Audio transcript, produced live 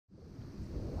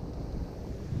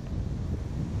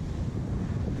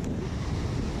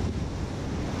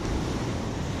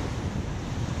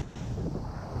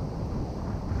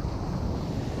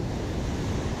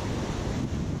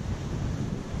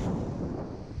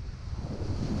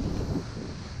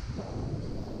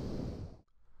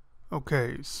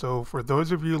Okay, so for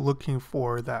those of you looking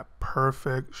for that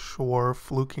perfect shore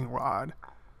fluking rod,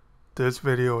 this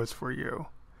video is for you.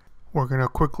 We're going to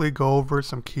quickly go over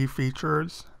some key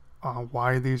features on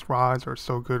why these rods are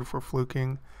so good for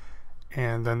fluking,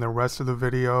 and then the rest of the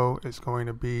video is going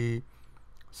to be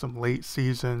some late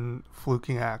season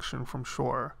fluking action from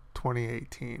shore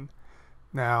 2018.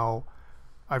 Now,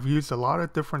 I've used a lot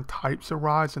of different types of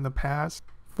rods in the past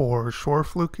for shore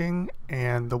fluking,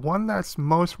 and the one that's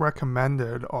most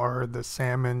recommended are the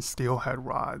salmon steelhead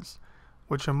rods,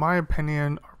 which in my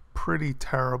opinion are pretty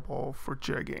terrible for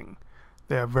jigging.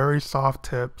 They have very soft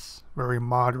tips, very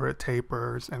moderate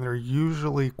tapers, and they're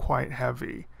usually quite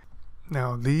heavy.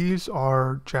 Now, these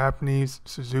are Japanese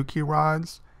Suzuki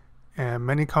rods, and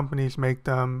many companies make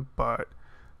them, but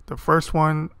the first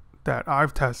one that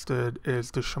I've tested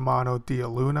is the Shimano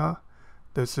Dialuna.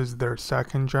 This is their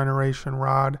second generation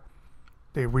rod.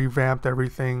 They revamped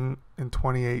everything in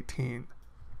 2018.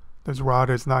 This rod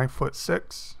is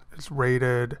 9'6". It's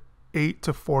rated 8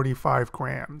 to 45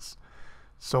 grams.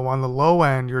 So on the low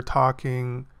end, you're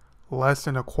talking less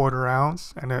than a quarter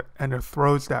ounce, and it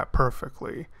throws that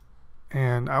perfectly.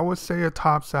 And I would say it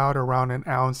tops out around an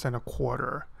ounce and a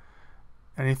quarter.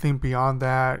 Anything beyond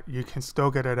that, you can still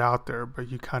get it out there, but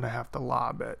you kind of have to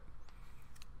lob it.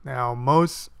 Now,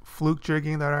 most fluke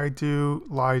jigging that I do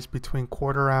lies between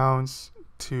quarter ounce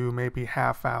to maybe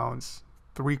half ounce,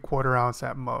 3/4 ounce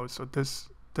at most. So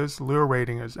this lure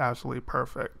rating is absolutely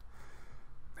perfect.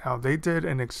 Now, they did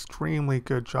an extremely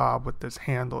good job with this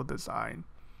handle design.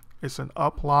 It's an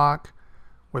up lock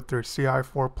with their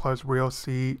CI4 Plus reel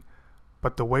seat,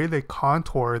 but the way they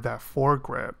contour that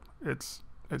foregrip, it's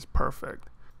perfect.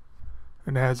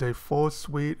 It has a full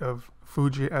suite of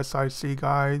Fuji SIC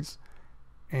guides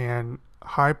and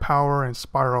high power and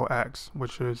Spiral X,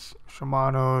 which is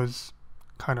Shimano's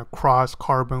kind of cross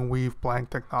carbon weave blank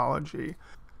technology.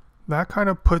 That kind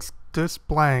of puts this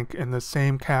blank in the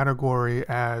same category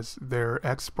as their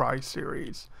X Prize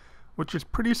series, which is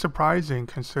pretty surprising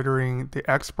considering the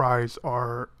X Prize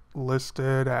are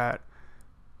listed at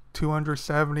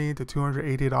 $270 to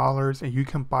 $280, and you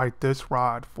can buy this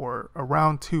rod for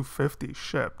around $250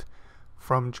 shipped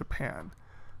from Japan.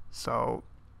 So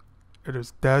it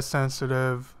is dead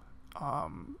sensitive,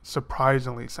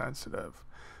 surprisingly sensitive.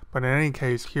 But in any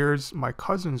case, here's my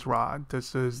cousin's rod.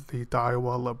 This is the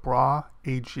Daiwa Labrax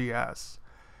AGS.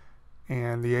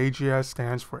 And the AGS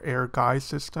stands for Air Guide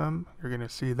System. You're going to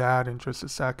see that in just a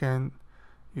second.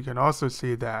 You can also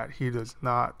see that he does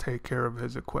not take care of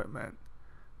his equipment.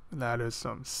 That is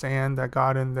some sand that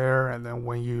got in there, and then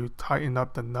when you tighten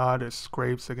up the nut, it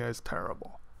scrapes. It gets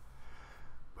terrible.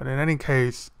 But in any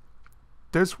case,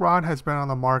 this rod has been on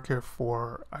the market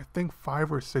for I think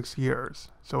 5 or 6 years,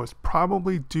 so it's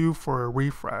probably due for a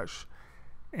refresh,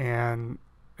 and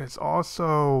it's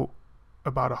also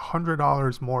about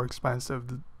 $100 more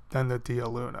expensive than the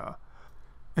Dialuna.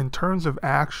 In terms of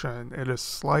action, it is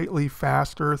slightly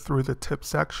faster through the tip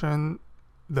section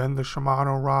than the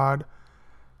Shimano rod.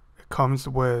 It comes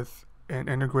with an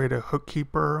integrated hook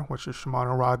keeper, which the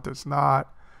Shimano rod does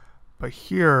not. But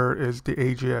here is the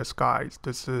AGS guides.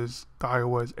 This is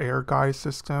Daiwa's Air Guide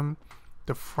System.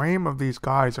 The frame of these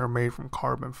guides are made from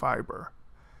carbon fiber,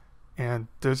 and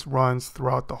this runs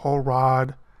throughout the whole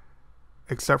rod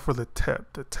except for the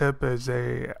tip. The tip is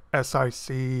a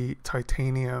SIC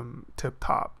titanium tip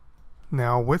top.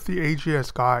 Now, with the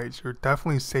AGS guides, you're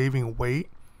definitely saving weight,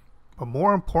 but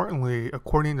more importantly,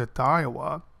 according to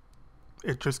Daiwa,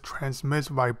 it just transmits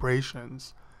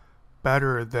vibrations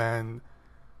better than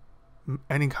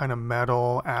any kind of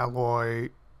metal alloy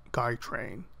guide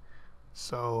train.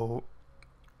 So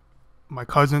my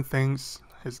cousin thinks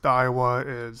his Daiwa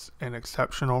is an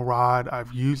exceptional rod.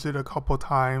 I've used it a couple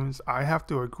times. I have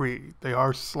to agree, they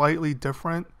are slightly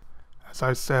different. As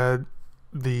I said,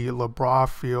 the Labrax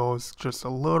feels just a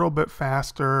little bit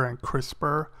faster and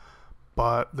crisper,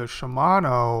 but the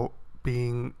Shimano,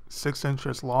 being 6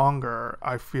 inches longer,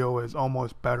 I feel is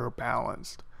almost better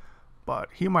balanced, but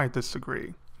he might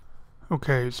disagree.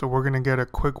 Okay, so we're going to get a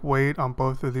quick weight on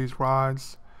both of these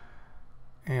rods.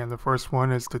 And the first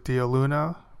one is the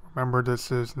Dialuna. Remember,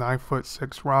 this is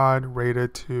 9'6" rod,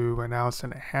 rated to 1.5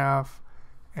 ounces.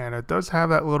 And it does have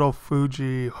that little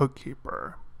Fuji hook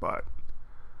keeper, but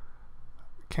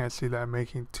can't see that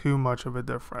making too much of a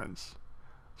difference.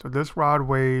 So this rod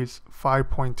weighs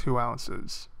 5.2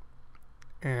 ounces.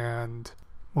 And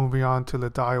moving on to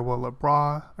the Daiwa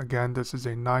Labrax, again, this is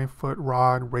a 9-foot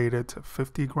rod rated to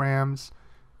 50 grams.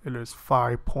 It is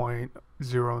 5.09,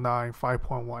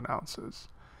 5.1 ounces.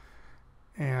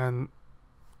 And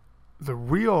the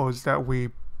reels that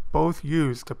we both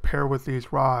use to pair with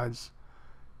these rods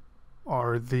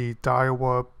are the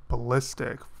Daiwa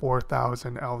Ballistic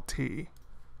 4000 LT,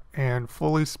 and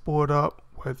fully spooled up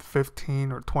with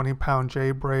 15 or 20 pound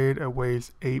J braid, it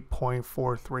weighs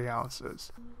 8.43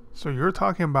 ounces. So you're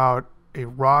talking about a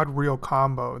rod reel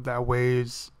combo that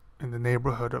weighs in the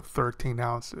neighborhood of 13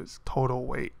 ounces total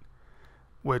weight,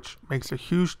 which makes a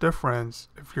huge difference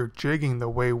if you're jigging the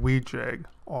way we jig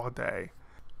all day.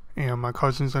 And my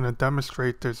cousin's going to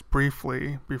demonstrate this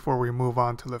briefly before we move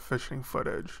on to the fishing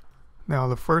footage. Now,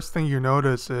 the first thing you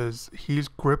notice is he's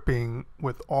gripping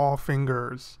with all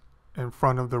fingers in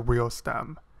front of the reel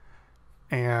stem.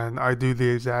 And I do the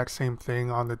exact same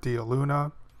thing on the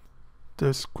Dialuna.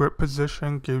 This grip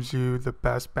position gives you the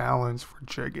best balance for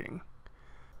jigging.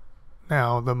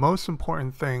 Now, the most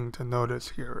important thing to notice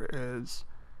here is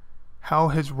how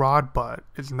his rod butt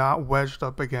is not wedged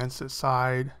up against his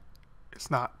side. It's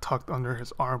not tucked under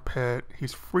his armpit.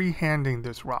 He's free-handing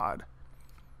this rod.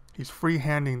 He's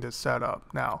free-handing this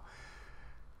setup. Now,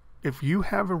 if you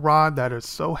have a rod that is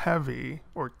so heavy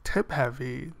or tip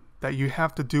heavy that you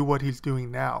have to do what he's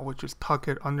doing now, which is tuck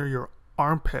it under your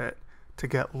armpit to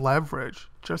get leverage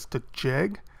just to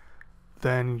jig,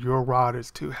 then your rod is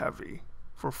too heavy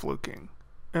for fluking,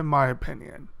 in my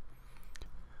opinion.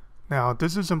 Now,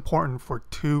 this is important for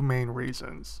two main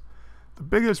reasons. The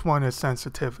biggest one is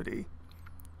sensitivity.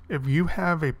 If you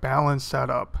have a balanced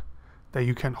setup that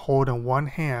you can hold in one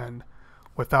hand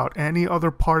without any other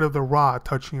part of the rod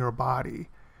touching your body,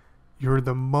 you're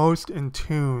the most in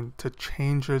tune to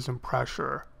changes in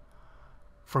pressure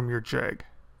from your jig.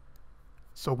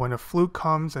 So when a fluke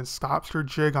comes and stops your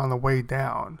jig on the way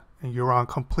down and you're on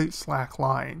complete slack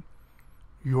line,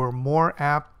 you're more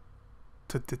apt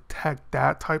to detect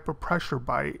that type of pressure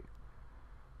bite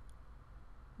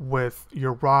with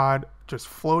your rod just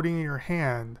floating in your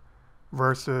hand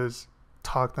versus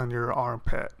tucked under your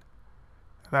armpit.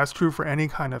 That's true for any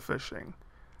kind of fishing.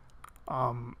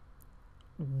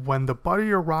 When the butt of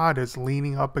your rod is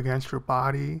leaning up against your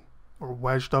body or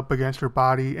wedged up against your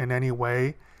body in any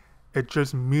way, it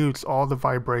just mutes all the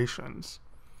vibrations.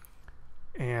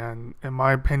 And in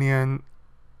my opinion,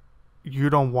 you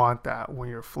don't want that when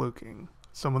you're fluking.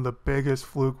 Some of the biggest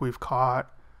fluke we've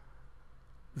caught,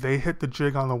 they hit the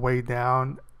jig on the way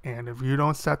down, and if you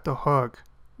don't set the hook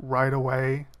right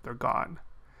away, they're gone.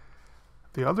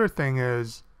 The other thing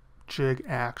is jig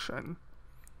action.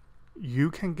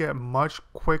 You can get much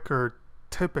quicker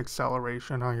tip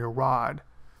acceleration on your rod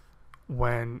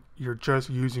when you're just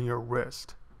using your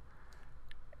wrist.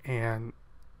 And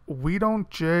we don't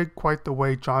jig quite the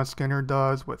way John Skinner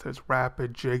does with his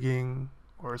rapid jigging,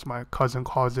 or as my cousin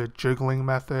calls it, jiggling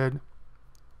method.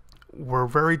 We're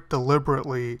very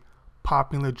deliberately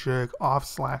popping the jig off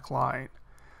slack line.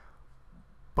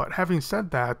 But having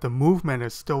said that, the movement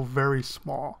is still very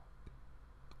small.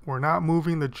 We're not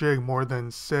moving the jig more than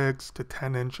 6 to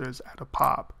 10 inches at a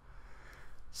pop.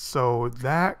 So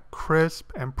that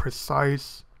crisp and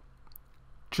precise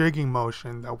jigging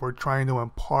motion that we're trying to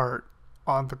impart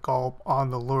on the gulp,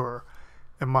 on the lure,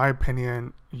 in my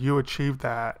opinion, you achieve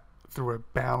that through a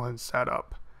balanced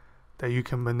setup that you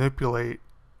can manipulate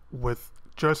with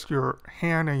just your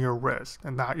hand and your wrist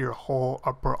and not your whole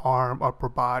upper arm, upper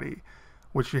body,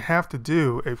 which you have to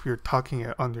do if you're tucking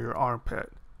it under your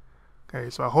armpit. Okay,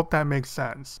 so I hope that makes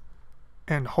sense.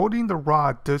 And holding the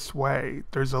rod this way,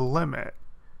 there's a limit.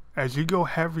 As you go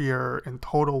heavier in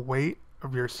total weight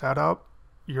of your setup,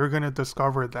 you're going to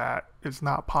discover that it's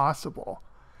not possible.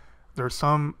 There's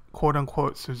some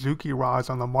quote-unquote Suzuki rods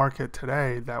on the market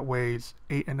today that weighs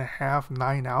 8.5,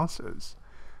 9 ounces,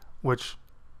 which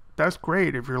that's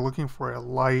great if you're looking for a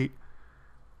light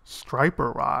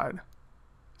striper rod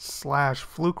 /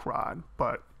 fluke rod.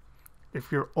 But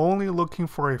if you're only looking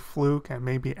for a fluke and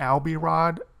maybe Albie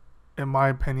rod, in my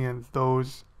opinion,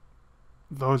 those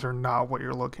are not what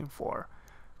you're looking for.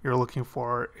 You're looking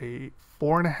for a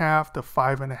 4.5 to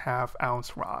 5.5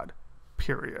 ounce rod,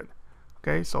 period.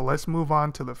 Okay, so let's move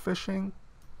on to the fishing.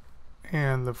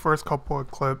 And the first couple of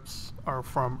clips are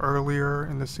from earlier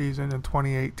in the season in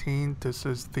 2018. This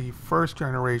is the first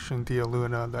generation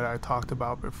Dialuna that I talked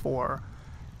about before.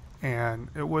 And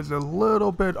it was a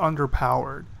little bit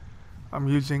underpowered. I'm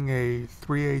using a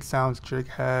 3/8 ounce jig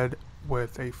head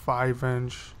with a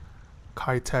 5-inch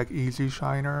Kitech Easy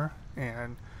Shiner.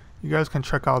 And you guys can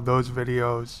check out those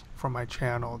videos from my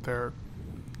channel. They're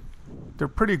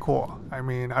pretty cool. I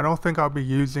mean, I don't think I'll be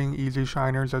using Easy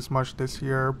Shiners as much this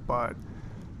year, but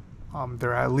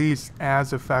they're at least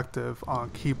as effective on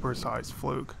keeper size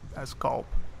fluke as gulp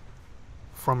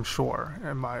from shore,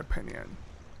 in my opinion.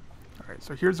 Alright,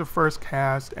 so here's the first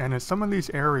cast, and in some of these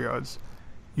areas,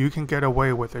 you can get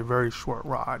away with a very short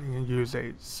rod. You can use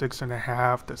a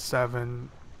 6.5 to 7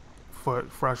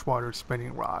 foot freshwater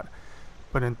spinning rod.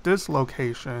 But in this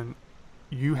location,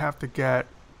 you have to get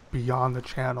beyond the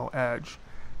channel edge,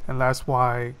 and that's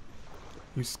why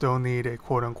you still need a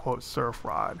quote-unquote surf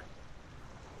rod,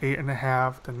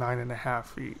 8.5 to 9.5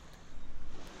 feet.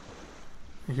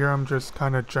 Here I'm just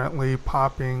kind of gently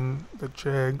popping the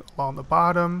jig along the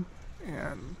bottom,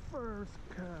 and First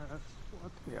cast.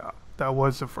 What? yeah, that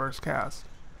was the first cast.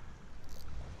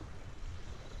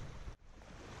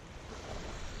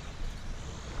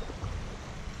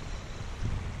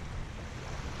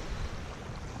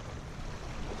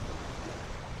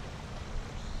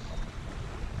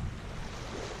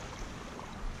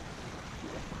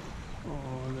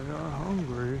 Oh, they are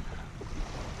hungry.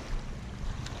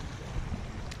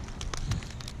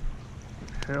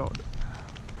 Held it.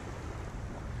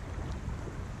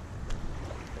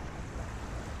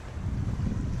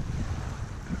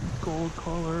 Gold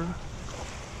color.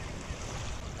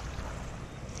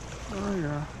 Oh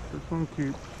yeah, this one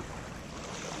keeps.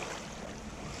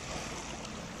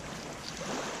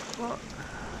 Fuck.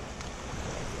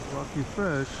 Lucky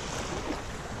fish.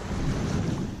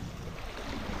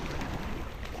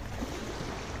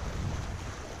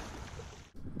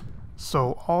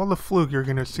 So all the fluke you're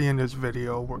going to see in this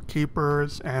video were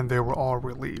keepers, and they were all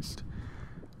released.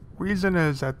 Reason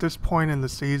is, at this point in the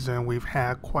season, we've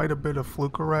had quite a bit of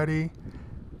fluke already,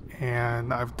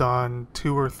 and I've done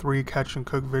 2 or 3 catch and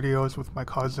cook videos with my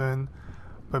cousin,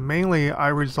 but mainly I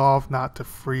resolved not to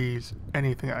freeze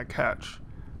anything I catch.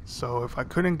 So if I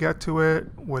couldn't get to it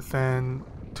within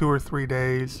 2 or 3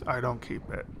 days, I don't keep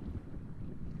it.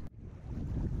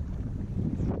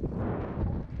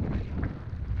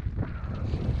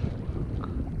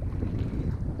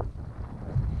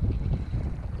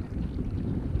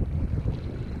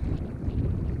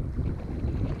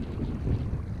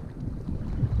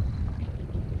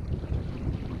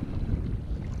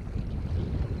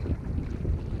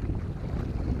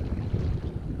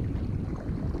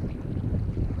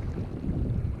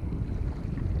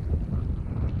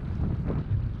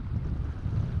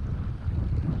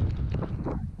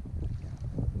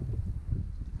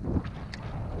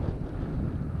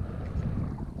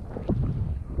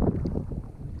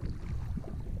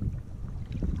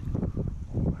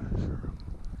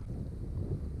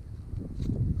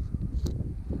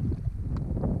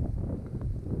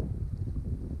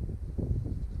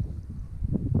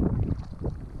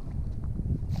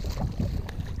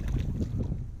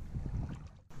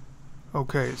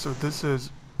 Okay, so this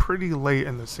is pretty late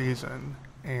in the season,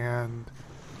 and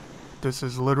this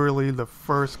is literally the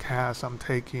first cast I'm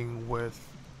taking with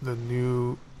the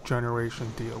new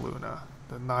generation Dialuna,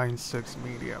 the 9.6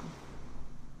 medium.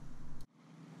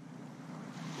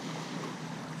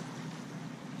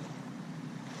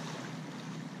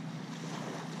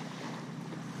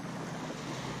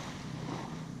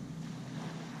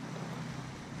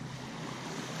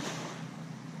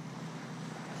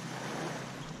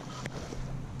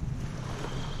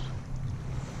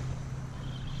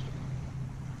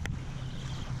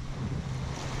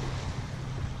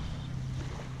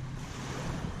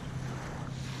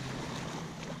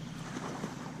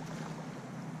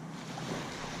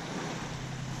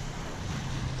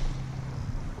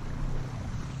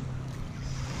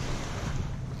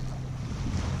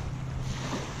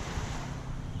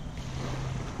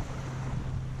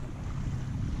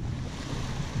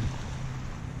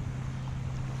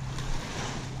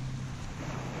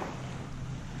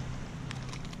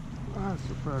 That's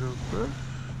a better fish.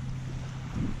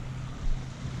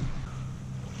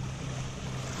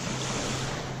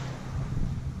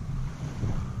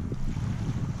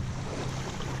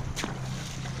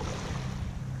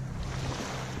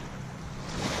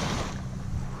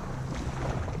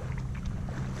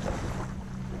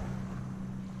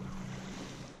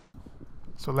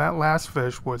 So that last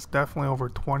fish was definitely over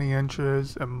 20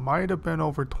 inches. It might have been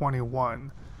over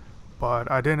 21,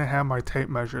 but I didn't have my tape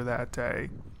measure that day.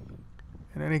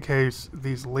 In any case,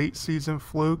 these late season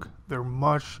fluke, they're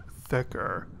much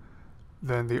thicker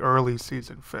than the early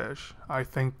season fish. I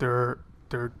think they're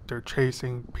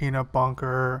chasing peanut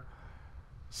bunker,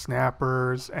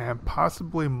 snappers, and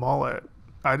possibly mullet.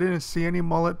 I didn't see any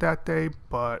mullet that day,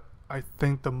 but I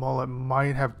think the mullet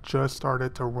might have just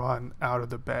started to run out of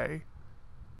the bay.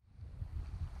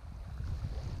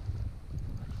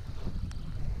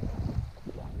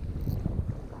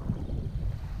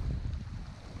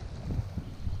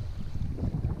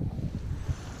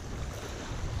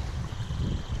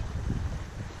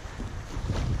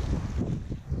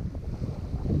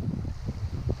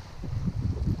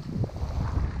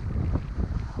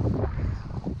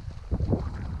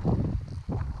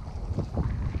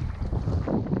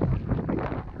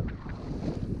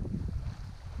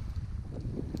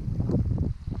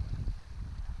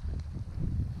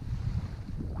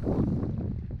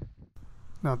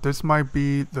 Now this might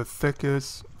be the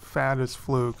thickest, fattest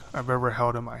fluke I've ever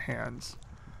held in my hands.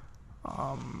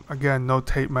 Again, no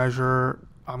tape measure.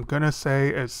 I'm gonna say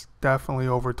it's definitely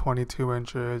over 22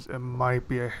 inches. It might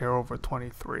be a hair over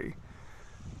 23.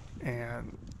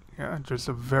 And yeah, just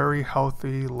a very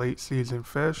healthy late season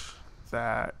fish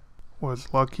that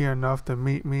was lucky enough to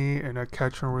meet me in a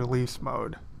catch and release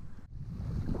mode.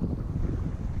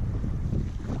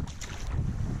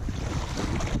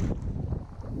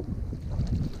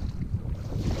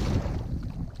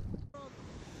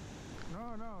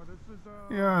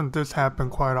 Yeah, and this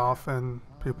happened quite often.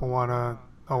 People want to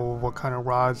know what kind of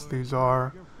rods these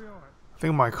are. I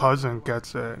think my cousin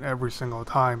gets it every single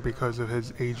time because of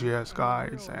his AGS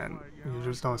guys, and you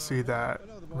just don't see that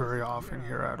very often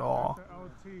here at all.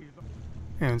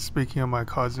 And speaking of my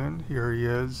cousin, here he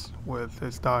is with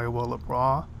his Daiwa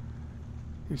Labrax.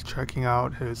 He's checking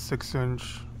out his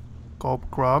 6-inch gulp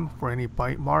grub for any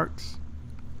bite marks,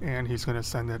 and he's going to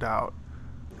send it out.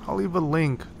 I'll leave a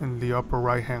link in the upper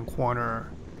right hand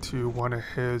corner to one of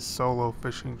his solo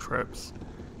fishing trips.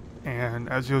 And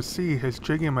as you'll see, his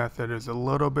jigging method is a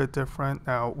little bit different.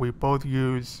 Now, we both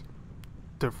use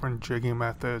different jigging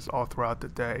methods all throughout the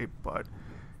day, but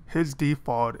his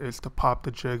default is to pop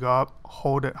the jig up,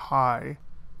 hold it high,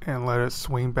 and let it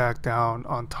swing back down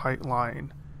on tight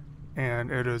line.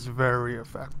 And it is very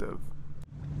effective.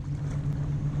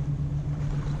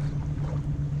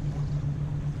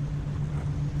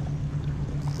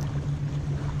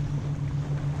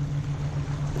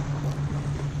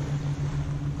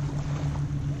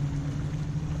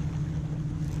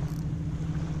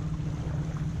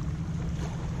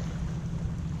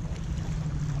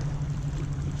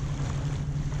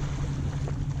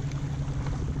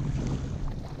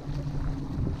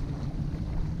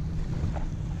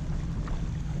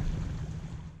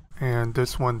 And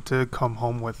this one did come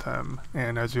home with him,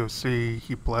 and as you'll see,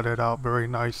 he bled it out very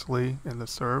nicely in the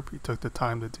surf. He took the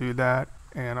time to do that,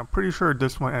 and I'm pretty sure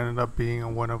this one ended up being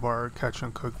in one of our catch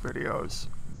and cook videos.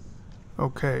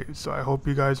 Okay, so I hope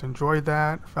you guys enjoyed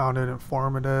that, found it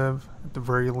informative. At the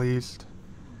very least,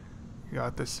 you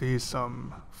got to see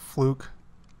some fluke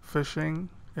fishing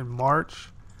in March.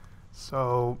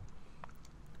 So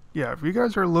yeah, if you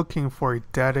guys are looking for a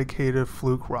dedicated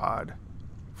fluke rod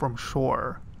from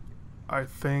shore, I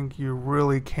think you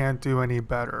really can't do any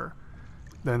better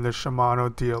than the Shimano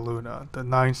Dialuna. The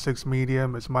 9.6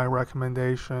 medium is my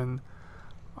recommendation.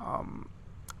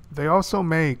 They also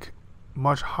make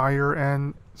much higher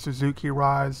end Suzuki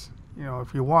rods. You know,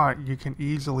 if you want, you can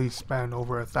easily spend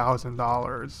over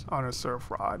 $1,000 on a surf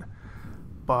rod.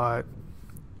 But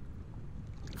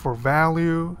for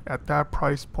value at that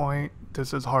price point,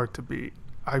 this is hard to beat.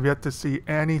 I've yet to see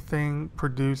anything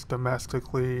produced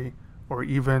domestically or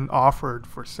even offered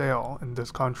for sale in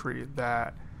this country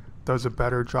that does a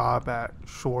better job at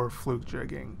shore fluke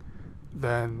jigging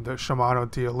than the Shimano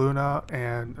Dialuna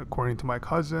and, according to my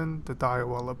cousin, the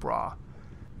Daiwa Labrax.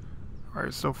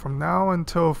 Alright, so from now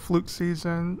until fluke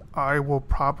season, I will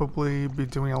probably be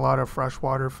doing a lot of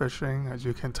freshwater fishing, as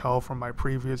you can tell from my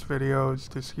previous videos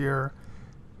this year,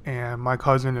 and my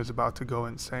cousin is about to go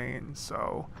insane,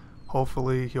 so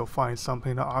hopefully he'll find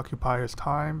something to occupy his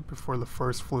time before the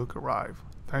first fluke arrive.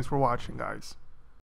 Thanks for watching, guys.